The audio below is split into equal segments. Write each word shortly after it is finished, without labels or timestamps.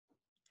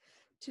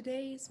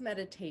Today's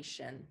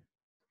meditation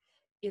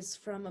is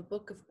from a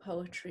book of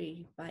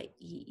poetry by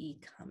E.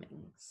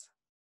 Cummings.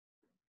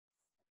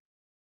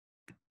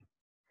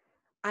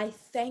 I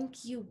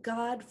thank you,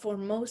 God, for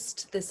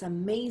most this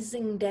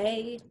amazing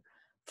day,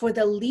 for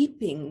the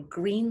leaping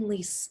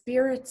greenly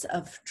spirits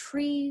of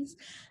trees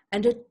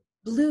and a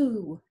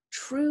blue,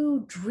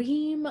 true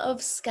dream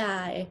of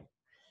sky,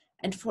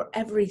 and for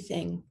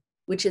everything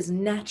which is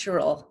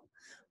natural,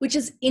 which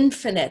is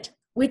infinite,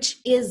 which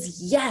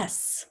is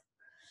yes.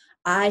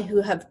 I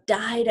who have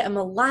died am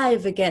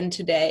alive again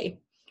today,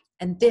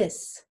 and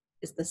this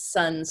is the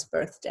sun's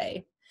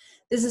birthday.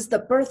 This is the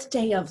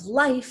birthday of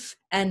life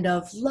and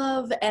of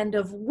love and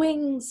of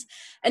wings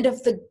and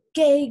of the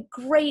gay,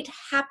 great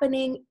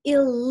happening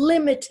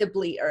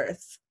illimitably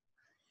earth.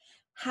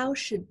 How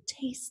should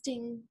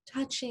tasting,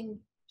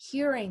 touching,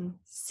 hearing,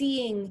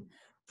 seeing,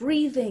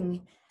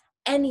 breathing,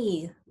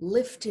 any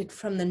lifted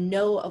from the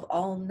know of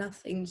all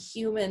nothing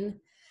human,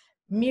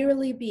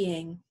 merely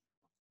being,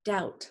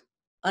 doubt,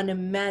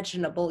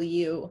 unimaginable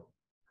you?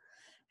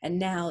 And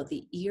now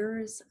the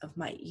ears of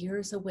my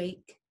ears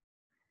awake,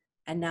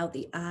 and now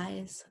the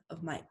eyes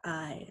of my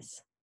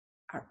eyes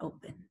are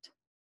opened.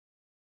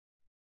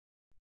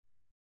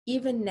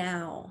 Even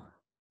now,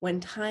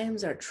 when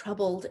times are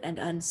troubled and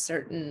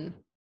uncertain,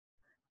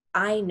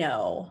 I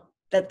know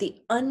that the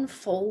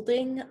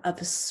unfolding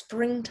of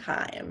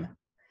springtime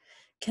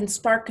can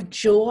spark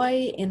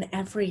joy in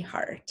every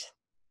heart.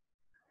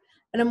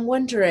 And I'm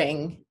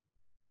wondering,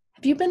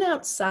 have you been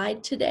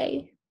outside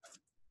today?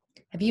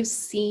 Have you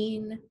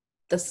seen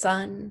the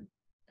sun,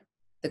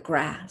 the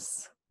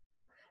grass,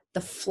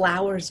 the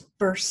flowers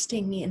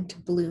bursting into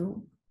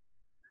bloom?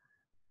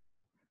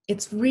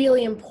 It's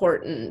really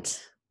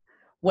important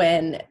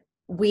when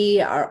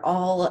we are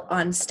all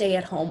on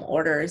stay-at-home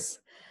orders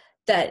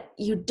that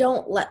you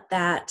don't let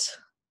that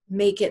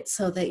make it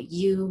so that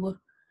you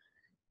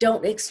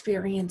don't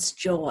experience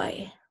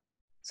joy,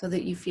 so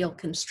that you feel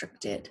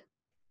constricted.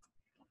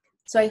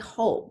 So I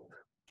hope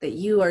that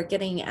you are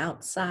getting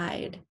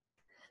outside,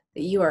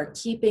 that you are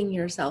keeping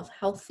yourself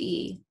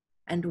healthy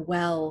and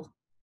well,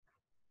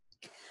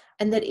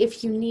 and that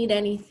if you need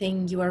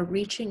anything, you are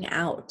reaching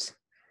out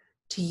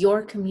to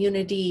your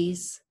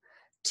communities,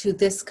 to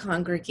this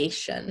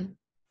congregation.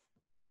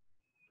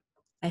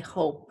 I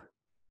hope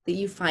that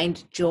you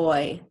find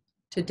joy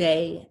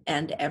today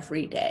and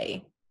every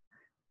day,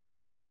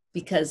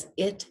 because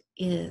it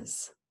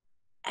is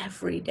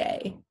every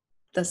day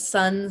the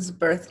sun's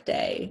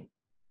birthday,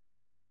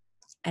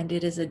 and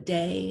it is a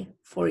day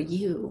for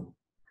you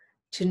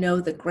to know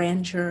the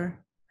grandeur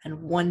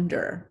and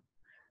wonder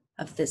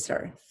of this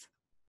earth.